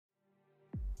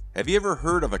Have you ever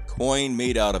heard of a coin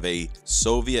made out of a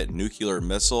Soviet nuclear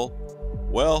missile?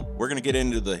 Well, we're going to get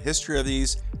into the history of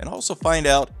these and also find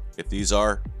out if these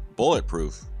are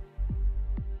bulletproof.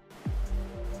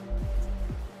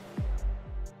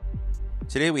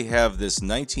 Today we have this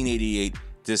 1988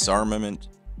 disarmament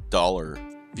dollar.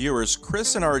 Viewers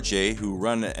Chris and RJ, who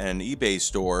run an eBay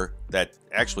store that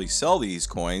actually sell these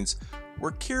coins,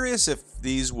 were curious if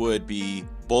these would be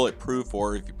bulletproof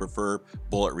or, if you prefer,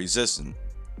 bullet resistant.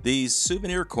 These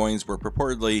souvenir coins were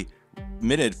purportedly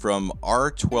minted from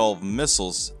R-12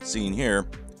 missiles seen here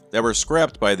that were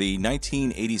scrapped by the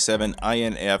 1987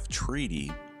 INF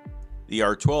Treaty. The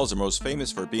R-12s are most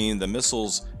famous for being the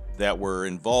missiles that were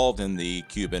involved in the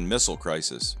Cuban Missile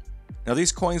Crisis. Now,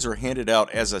 these coins are handed out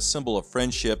as a symbol of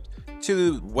friendship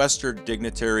to Western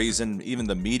dignitaries and even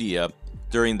the media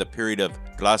during the period of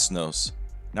Glasnost.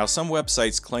 Now, some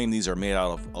websites claim these are made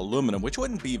out of aluminum, which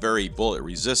wouldn't be very bullet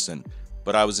resistant,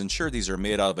 but I was assured these are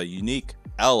made out of a unique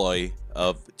alloy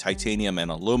of titanium and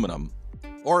aluminum.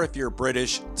 Or if you're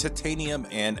British, titanium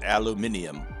and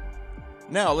aluminium.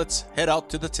 Now, let's head out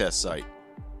to the test site.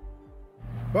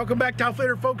 Welcome back to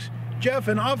Outfitter, folks. Jeff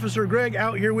and Officer Greg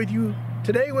out here with you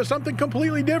today with something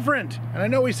completely different. And I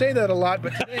know we say that a lot,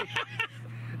 but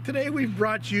today we've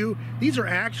brought you, these are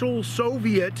actual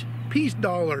Soviet peace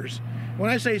dollars.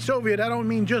 When I say Soviet, I don't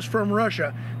mean just from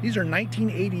Russia. These are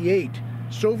 1988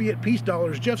 Soviet peace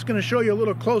dollars. Jeff's going to show you a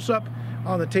little close-up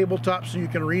on the tabletop so you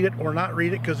can read it or not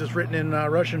read it because it's written in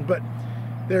Russian, but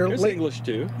there's English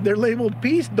too. They're labeled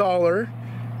peace dollar.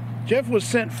 Jeff was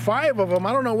sent 5 of them.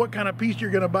 I don't know what kind of piece you're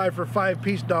going to buy for 5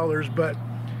 peace dollars, but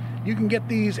you can get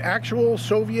these actual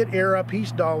Soviet-era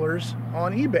peace dollars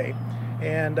on eBay.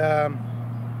 And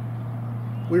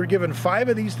we were given 5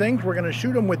 of these things. We're going to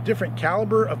shoot them with different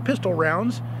caliber of pistol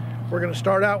rounds. We're going to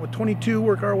start out with 22,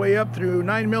 work our way up through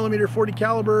 9mm 40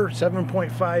 caliber,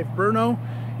 7.5 Berno,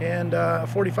 and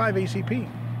 45 ACP.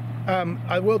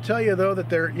 I will tell you though that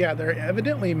they're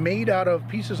evidently made out of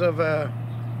pieces of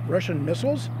Russian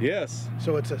missiles. Yes.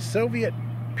 So it's a Soviet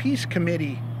peace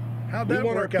committee. How'd that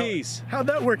work out? Peace. How'd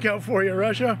that work out for you,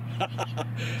 Russia?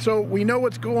 So we know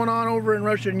what's going on over in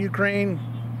Russia and Ukraine.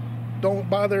 Don't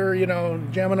bother,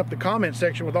 jamming up the comment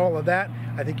section with all of that.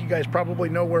 I think you guys probably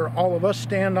know where all of us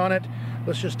stand on it.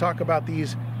 Let's just talk about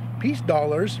these peace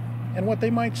dollars and what they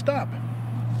might stop.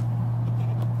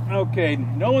 Okay,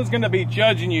 no one's going to be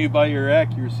judging you by your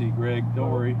accuracy, Greg.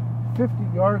 Don't worry. 50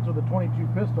 yards with a 22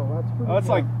 pistol. That's pretty that's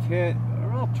good. Like 10,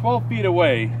 around 12 feet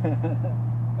away.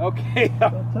 Okay.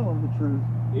 Don't tell them the truth.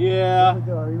 Yeah. Here we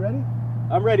go. Are you ready?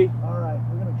 I'm ready. All right,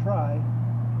 we're going to try.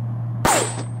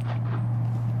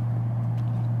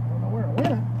 Don't know where it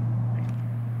went.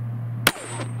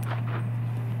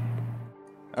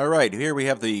 Alright, here we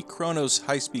have the Chronos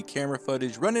high-speed camera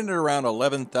footage running at around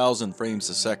 11,000 frames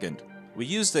a second. We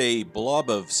used a blob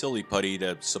of silly putty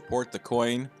to support the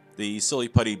coin. The silly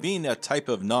putty, being a type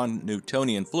of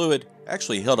non-Newtonian fluid,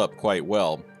 actually held up quite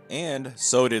well, and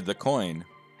so did the coin.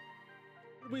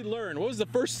 What did we learn? What was the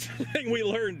first thing we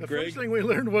learned, Greg? The first thing we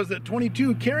learned was that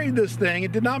 22 carried this thing.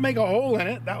 It did not make a hole in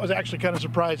it. That was actually kind of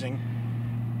surprising.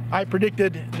 I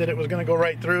predicted that it was going to go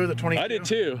right through the 22. I did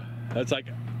too. That's like,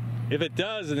 if it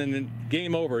does, and then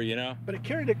game over, But it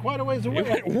carried it quite a ways away.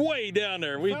 It went way down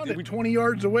there. We found it 20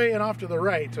 yards away and off to the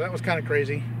right, so that was kind of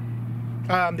crazy.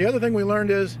 The other thing we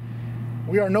learned is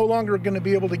we are no longer going to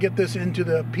be able to get this into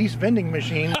the peace vending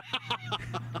machine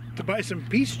to buy some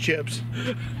peace chips.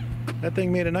 That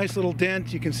thing made a nice little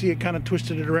dent. You can see it kind of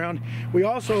twisted it around. We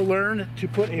also learned to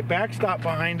put a backstop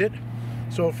behind it.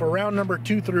 So for round number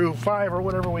 2 through 5 or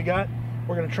whatever we got,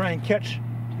 we're going to try and catch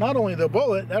not only the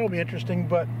bullet, that'll be interesting,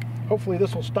 but hopefully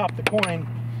this will stop the coin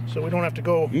so we don't have to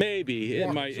go. Maybe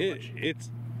it might.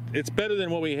 It's better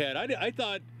than what we had. I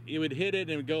thought it would hit it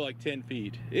and it would go like 10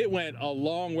 feet. It went a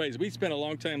long ways. We spent a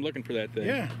long time looking for that thing.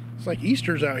 Yeah, it's like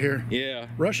Easters out here. Yeah.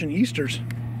 Russian Easters.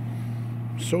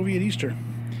 Soviet Easter.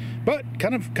 But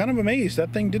kind of amazed.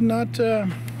 That thing did not...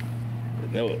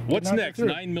 What's next,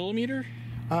 9mm?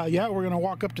 Yeah, we're going to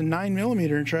walk up to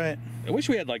 9mm and try it. I wish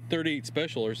we had like 38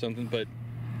 special or something, but...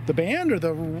 The band or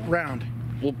the round?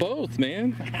 Well, both,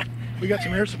 man. We got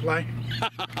some air supply.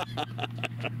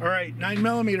 All right,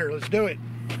 9mm, let's do it.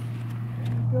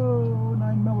 Go,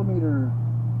 9mm.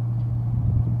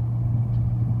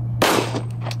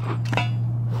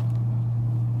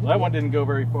 Well, that one didn't go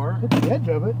very far. Hit the edge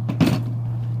of it.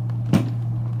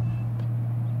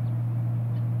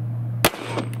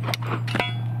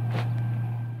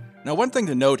 Now, one thing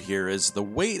to note here is the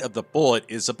weight of the bullet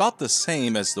is about the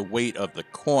same as the weight of the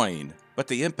coin, but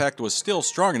the impact was still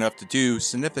strong enough to do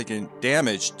significant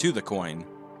damage to the coin.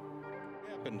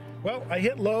 Well, I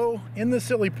hit low in the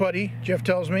silly putty, Jeff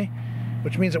tells me,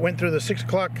 which means it went through the 6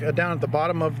 o'clock down at the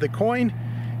bottom of the coin.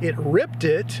 It ripped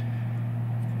it,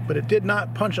 but it did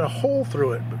not punch a hole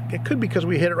through it. It could be because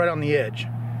we hit it right on the edge.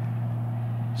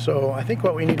 So I think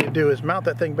what we need to do is mount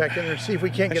that thing back in there and see if we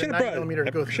can't get a 9mm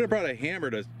to go through. I should have brought a hammer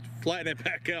to flatten it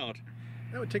back out.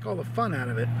 That would take all the fun out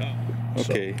of it. Oh,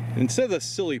 okay. So, instead of the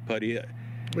silly putty.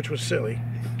 Which was silly.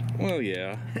 Well,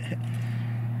 yeah.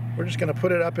 We're just going to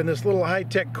put it up in this little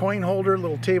high-tech coin holder,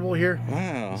 little table here.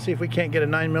 Wow. See if we can't get a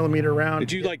 9mm round.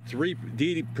 Did you like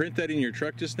did you print that in your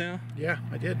truck just now? Yeah,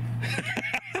 I did.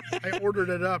 I ordered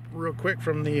it up real quick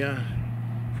from the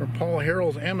from Paul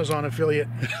Harrell's Amazon affiliate.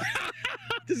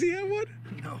 Does he have one?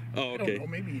 No. Oh, okay. I don't know.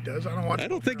 Maybe he does. I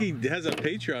don't think he has a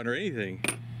Patreon or anything.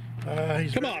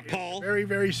 Come on, Paul. Very,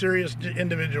 very serious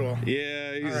individual.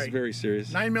 Yeah, he's very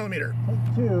serious.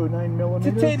 9mm. 2 9mm.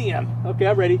 Titanium. Okay,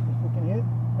 I'm ready. We can hit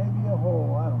maybe a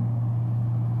hole. I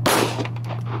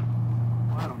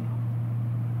don't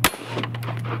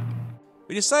know.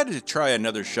 We decided to try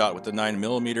another shot with the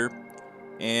 9mm,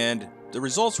 and the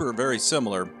results were very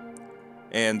similar.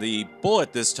 And the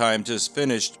bullet this time just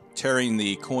finished tearing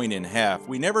the coin in half.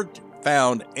 We never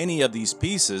found any of these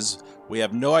pieces. We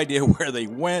have no idea where they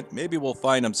went. Maybe we'll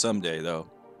find them someday,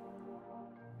 though.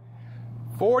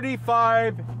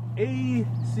 45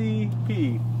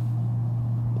 ACP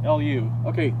LU.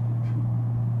 Okay.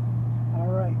 All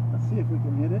right. Let's see if we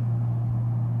can hit it.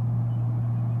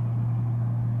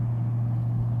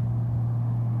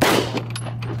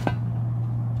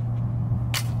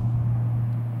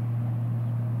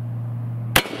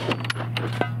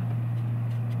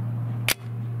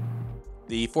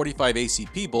 The 45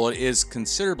 ACP bullet is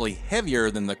considerably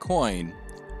heavier than the coin,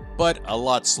 but a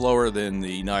lot slower than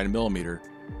the 9mm.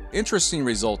 Interesting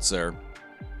results there.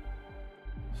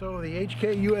 So the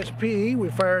HK USP, we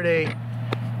fired a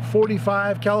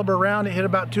 45 caliber round. It hit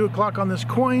about 2 o'clock on this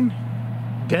coin,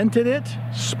 dented it,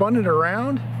 spun it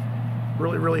around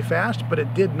really, really fast, but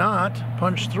it did not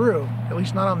punch through, at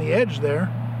least not on the edge there.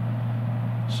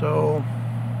 So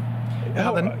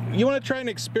you want to try an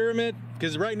experiment?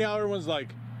 Because right now everyone's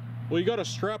like, well, you got to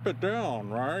strap it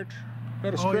down, right?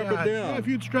 Got to strap it down. Yeah, if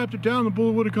you'd strapped it down, the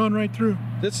bullet would have gone right through.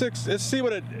 Let's see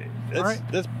what it. Right.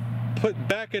 Let's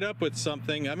back it up with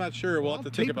something. I'm not sure. We'll have to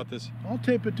think about this. I'll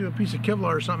tape it to a piece of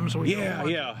Kevlar or something. So we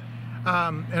yeah.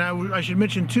 And I should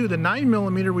mention too, the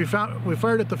 9mm we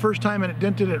fired it the first time and it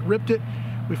dented it, ripped it.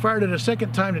 We fired it a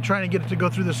second time to try and get it to go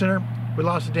through the center. We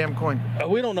lost the damn coin.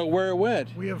 We don't know where it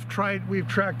went. We've tracked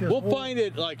this. We'll find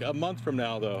it like a month from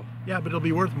now, though. Yeah, but it'll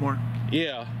be worth more.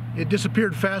 Yeah. It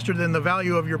disappeared faster than the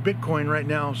value of your Bitcoin right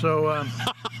now. So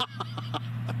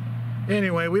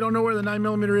anyway, we don't know where the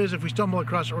 9mm is. If we stumble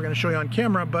across it, we're going to show you on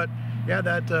camera. But yeah,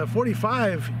 that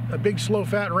 45, a big slow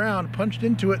fat round, punched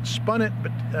into it, spun it,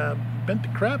 but bent the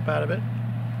crap out of it.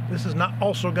 This is not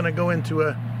also going to go into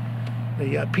a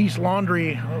piece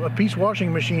laundry, a piece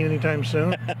washing machine anytime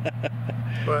soon.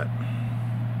 But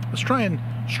let's try and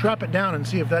strap it down and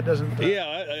see if that doesn't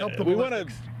help the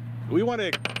ballistics. We want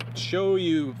to show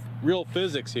you real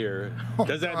physics here.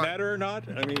 Does that matter or not?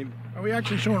 I mean, are we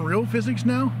actually showing real physics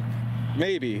now?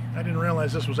 Maybe. I didn't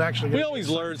realize this was actually. We always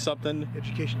learn something.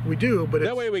 Education. We do, but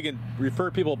that way we can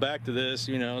refer people back to this.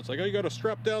 You know, it's like, oh, you got to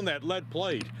strap down that lead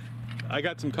plate. I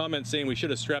got some comments saying we should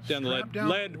have strapped down the lead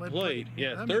plate.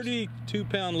 Yeah,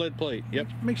 32-pound lead plate. Yep.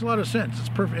 Makes a lot of sense. It's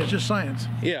perfect. It's just science.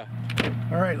 Yeah.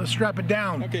 All right, let's strap it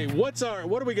down. Okay, what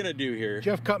are we gonna do here?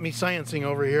 Jeff caught me sciencing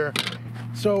over here.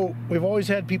 So we've always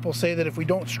had people say that if we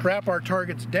don't strap our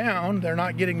targets down, they're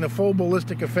not getting the full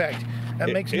ballistic effect. That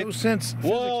makes no sense.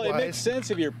 Well, it makes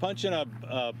sense if you're punching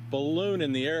a balloon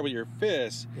in the air with your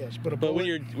fist. Yes, but when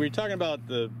you're talking about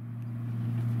the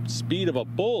speed of a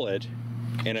bullet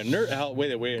and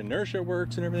the way inertia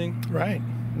works and everything. Right,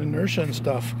 inertia and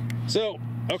stuff. So,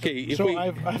 okay.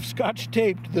 I've scotch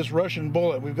taped this Russian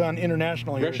bullet. We've gone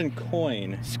international here. Russian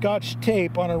coin. Scotch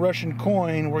tape on a Russian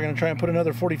coin. We're going to try and put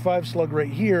another 45 slug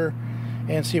right here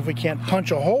and see if we can't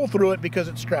punch a hole through it because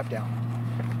it's strapped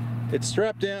down. It's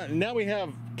strapped down. Now we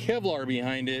have Kevlar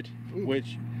behind it,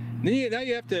 which now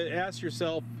you have to ask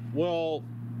yourself, well,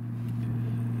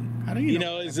 how do you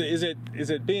know? Is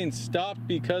it being stopped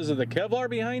because of the Kevlar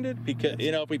behind it? Because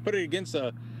if we put it against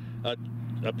a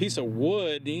piece of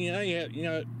wood, you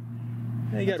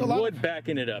got wood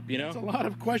backing it up. That's a lot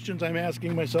of questions I'm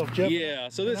asking myself, Jeff. Yeah.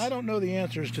 So I don't know the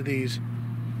answers to these,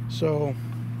 so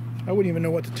I wouldn't even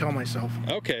know what to tell myself.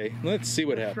 Okay, let's see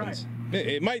what happens.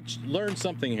 It might learn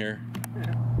something here.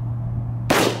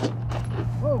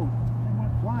 Whoa! It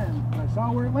went flying. I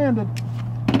saw where it landed.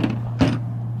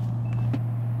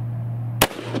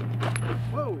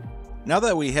 Whoa! Now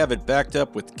that we have it backed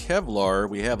up with Kevlar,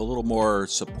 we have a little more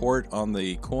support on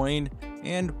the coin,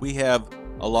 and we have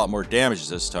a lot more damage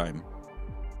this time.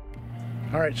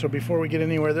 All right, so before we get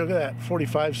anywhere, look at that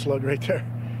 45 slug right there.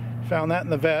 Found that in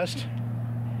the vest.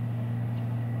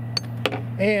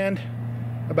 And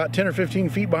about 10 or 15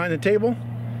 feet behind the table,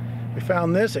 we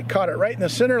found this. It caught it right in the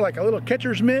center like a little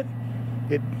catcher's mitt.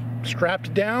 It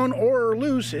strapped down or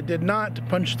loose. It did not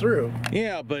punch through.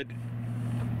 Yeah, but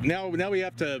now we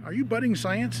have to... Are you budding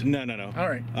science? No. All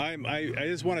right. I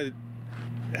just want to...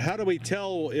 How do we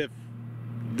tell if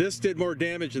this did more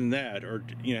damage than that, or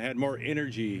had more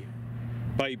energy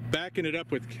by backing it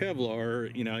up with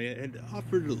Kevlar? It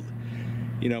offered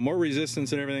more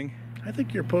resistance and everything. I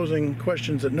think you're posing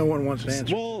questions that no one wants to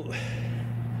answer. Well,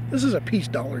 this is a peace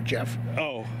dollar, Jeff.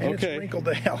 Oh, and okay. It's wrinkled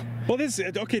to hell. Well,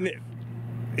 okay.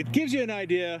 It gives you an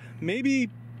idea.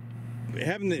 Maybe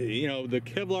having the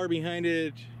Kevlar behind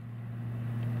it.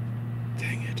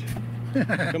 Dang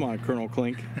it! Come on, Colonel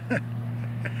Klink.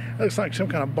 Looks like some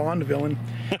kind of Bond villain.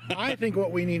 I think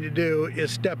what we need to do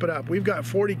is step it up. We've got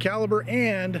 40 caliber,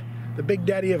 and the big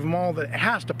daddy of them all that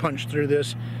has to punch through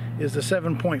this is the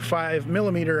 7.5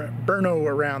 millimeter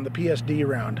Burno round, the PSD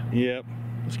round. Yep.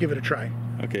 Let's give it a try.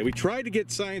 Okay, we tried to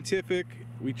get scientific.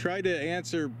 We tried to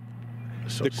answer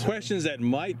the questions that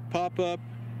might pop up.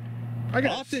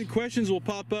 Often questions will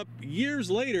pop up years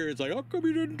later. It's like, how come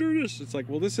you didn't do this? It's like,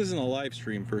 well, this isn't a live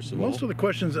stream, first of all. Most of the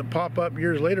questions that pop up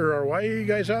years later are, why are you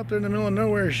guys out there in the middle of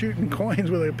nowhere shooting coins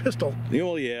with a pistol?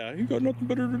 Well, yeah, you got nothing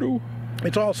better to do.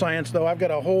 It's all science, though. I've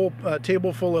got a whole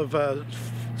table full of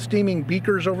steaming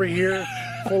beakers over here,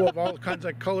 full of all kinds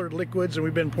of colored liquids, and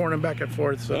we've been pouring them back and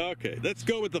forth. So. Okay, let's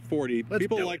go with the 40.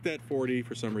 People like that 40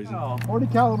 for some reason. 40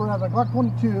 caliber has a Glock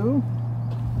 22.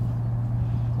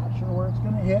 Not sure where it's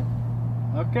going to hit.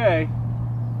 Okay.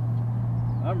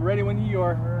 I'm ready when you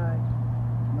are. All right.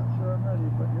 Not sure I'm ready,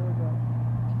 but here we go.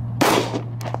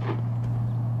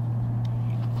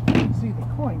 I can't see the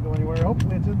coin go anywhere.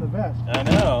 Hopefully it's in the vest. I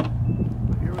know.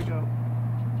 But here we go.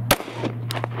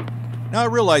 Now I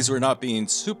realize we're not being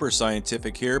super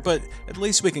scientific here, but at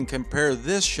least we can compare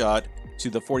this shot to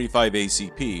the 45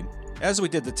 ACP. As we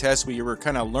did the test, we were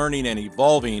kind of learning and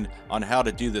evolving on how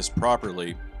to do this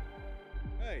properly.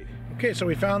 Okay, so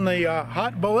we found the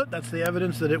hot bullet. That's the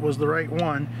evidence that it was the right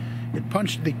one. It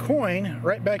punched the coin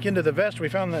right back into the vest. We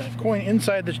found the coin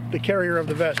inside the carrier of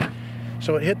the vest.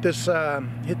 So it hit this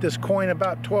coin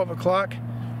about 12 o'clock.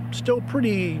 Still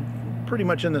pretty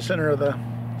much in the center of the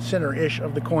center-ish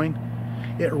of the coin.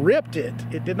 It ripped it.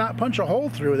 It did not punch a hole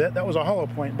through it. That was a hollow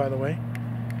point, by the way.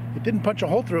 It didn't punch a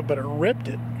hole through it, but it ripped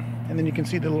it. And then you can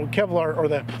see the little Kevlar, or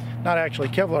the, not actually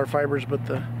Kevlar fibers, but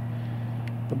the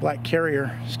black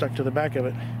carrier stuck to the back of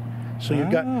it. So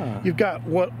you've got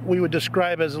what we would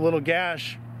describe as a little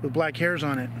gash with black hairs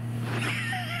on it.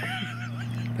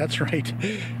 That's right.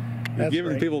 You're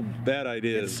giving people bad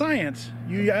ideas. It's science.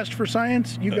 You asked for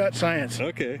science, you got science.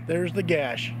 Okay. There's the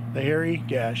gash, the hairy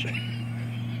gash.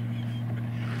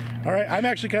 All right, I'm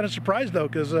actually kind of surprised though,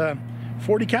 because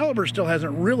 40 caliber still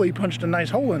hasn't really punched a nice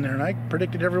hole in there, and I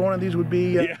predicted every one of these would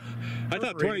be. Yeah, I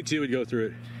thought 22 would go through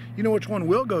it. You know which one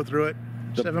will go through it?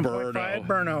 7.5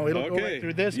 Burno. It'll go right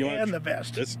through this and the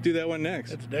vest. Let's do that one next.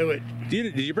 Let's do it.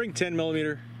 Did you bring 10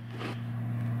 millimeter?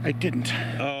 I didn't.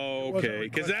 Oh, okay.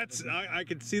 Because that's, I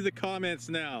can see the comments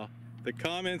now. The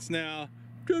comments now.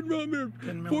 10 millimeter,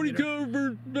 40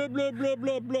 caliber, blah, blah, blah,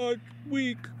 blah, blah,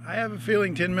 weak. I have a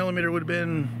feeling 10 millimeter would have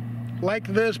been like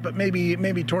this, but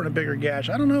maybe torn a bigger gash.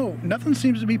 I don't know. Nothing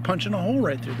seems to be punching a hole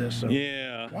right through this. So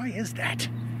yeah. Why is that?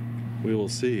 We will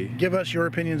see. Give us your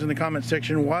opinions in the comment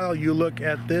section while you look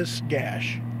at this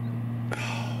gash.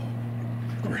 Oh,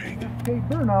 great. Okay,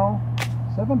 Burno,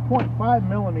 7.5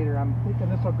 millimeter. I'm thinking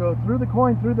this will go through the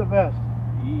coin, through the vest.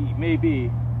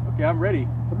 Maybe. Okay, I'm ready.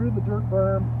 Through the dirt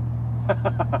berm,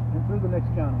 and through the next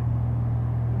counter.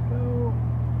 Go.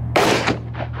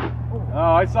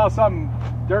 Oh, I saw some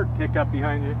dirt kick up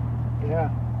behind you.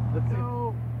 Yeah. Let's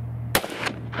go.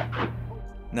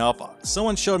 Now, if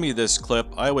someone showed me this clip,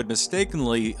 I would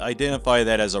mistakenly identify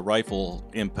that as a rifle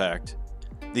impact.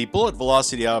 The bullet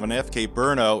velocity out of an FK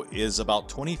Burno is about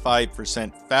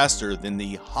 25% faster than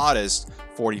the hottest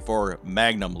 44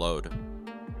 Magnum load.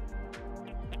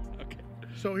 Okay.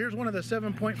 So here's one of the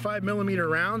 7.5 millimeter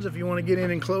rounds. If you want to get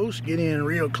in close, get in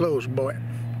real close, boy.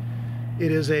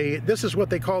 This is what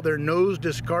they call their nose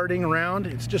discarding round.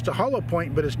 It's just a hollow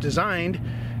point, but it's designed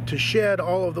to shed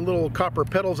all of the little copper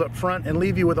petals up front and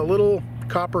leave you with a little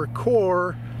copper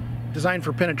core designed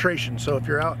for penetration. So if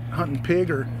you're out hunting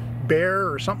pig or bear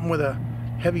or something with a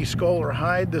heavy skull or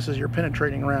hide, this is your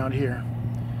penetrating round here.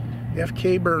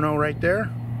 FK Burno right there.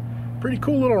 Pretty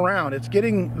cool little round. It's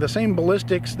getting the same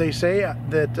ballistics they say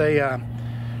that a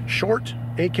short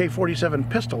AK-47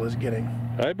 pistol is getting.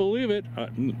 I believe it.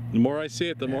 The more I see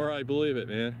it, the more I believe it,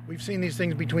 man. We've seen these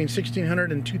things between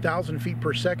 1,600 and 2,000 feet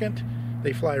per second.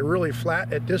 They fly really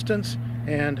flat at distance,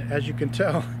 and as you can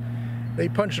tell, they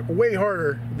punch way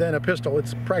harder than a pistol.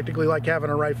 It's practically like having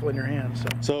a rifle in your hand.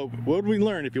 So what did we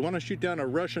learn? If you want to shoot down a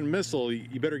Russian missile,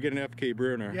 you better get an FK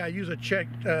Brunner. Yeah, use a Czech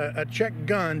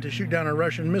gun to shoot down a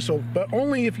Russian missile, but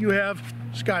only if you have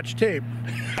Scotch tape.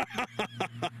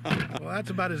 Well, that's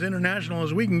about as international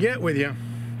as we can get with you.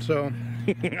 So,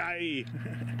 Aye.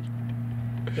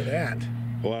 Look at that.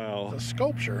 Wow. It's a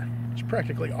sculpture. It's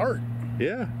practically art.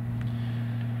 Yeah.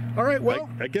 All right, well,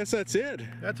 I guess that's it.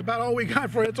 that's about all we got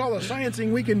for you. It's all the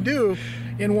sciencing we can do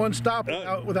in one stop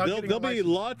without getting There'll be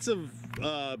lots of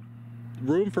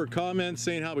room for comments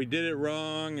saying how we did it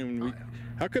wrong and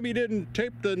how come you didn't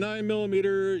tape the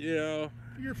 9mm, you know.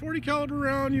 Your 40 caliber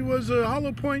round, you was a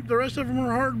hollow point. The rest of them were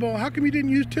hardball. How come you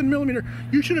didn't use 10mm?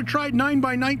 You should have tried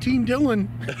 9x19 Dillon.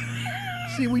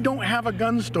 See, we don't have a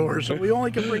gun store, so we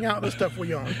only can bring out the stuff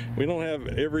we own. We don't have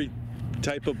every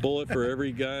type of bullet for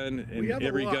every gun and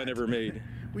every gun ever made.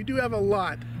 We do have a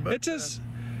lot, but it's just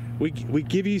we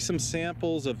give you some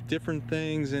samples of different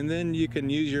things, and then you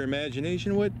can use your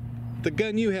imagination. What the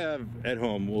gun you have at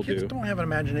home will do. Kids don't have an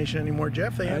imagination anymore,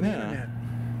 Jeff. They have the know. internet.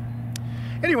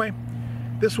 Anyway,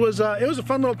 this was it was a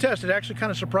fun little test. It actually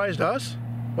kind of surprised us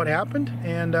what happened,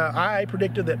 and I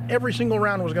predicted that every single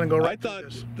round was going to go right. I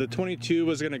thought the 22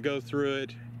 was going to go through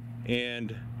it,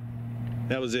 and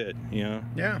that was it. You know.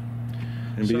 Yeah.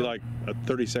 And be like a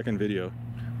 30-second video.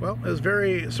 Well, it was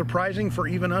very surprising for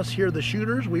even us here, the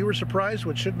shooters. We were surprised,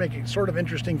 which should make it sort of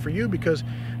interesting for you because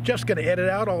Jeff's going to edit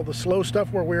out all the slow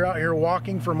stuff where we're out here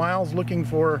walking for miles looking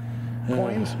for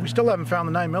coins. We still haven't found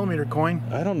the 9mm coin.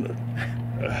 I don't know.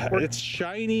 It's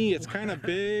shiny. It's kind of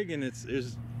big, and it's.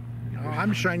 Oh,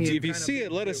 I'm shiny. If you see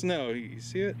it, let us know. You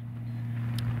see it?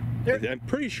 I'm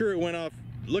pretty sure it went off.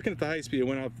 Looking at the high speed, it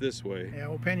went off this way. Yeah,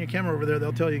 we'll pan your camera over there.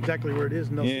 They'll tell you exactly where it is.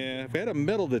 And yeah, if we had a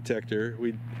metal detector,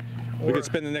 we could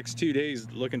spend the next 2 days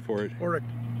looking for it. Or a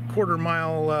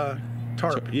quarter-mile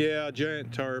tarp. Yeah, a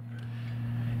giant tarp.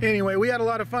 Anyway, we had a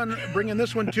lot of fun bringing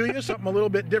this one to you. Something a little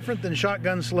bit different than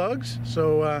shotgun slugs.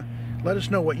 So let us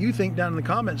know what you think down in the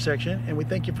comment section, and we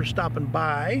thank you for stopping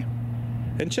by.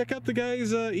 And check out the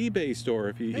guy's eBay store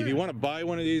if you want to buy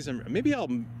one of these. And maybe I'll.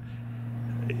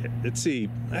 Let's see.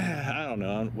 I don't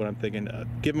know what I'm thinking.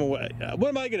 Give them away. What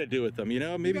am I going to do with them? You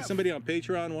know, maybe somebody on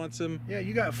Patreon wants them. Yeah,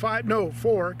 you got 4,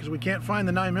 because we can't find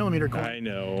the 9mm coin. I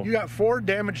know. You got 4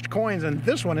 damaged coins, and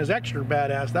this one is extra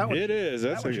badass. That one. It is.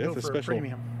 That's a special.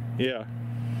 Premium. Yeah.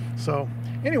 So,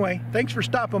 anyway, thanks for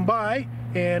stopping by,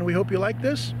 and we hope you like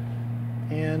this.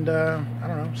 And I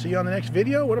don't know. See you on the next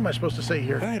video. What am I supposed to say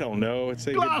here? I don't know. It's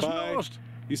say Glasnost. goodbye.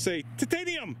 You say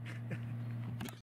titanium.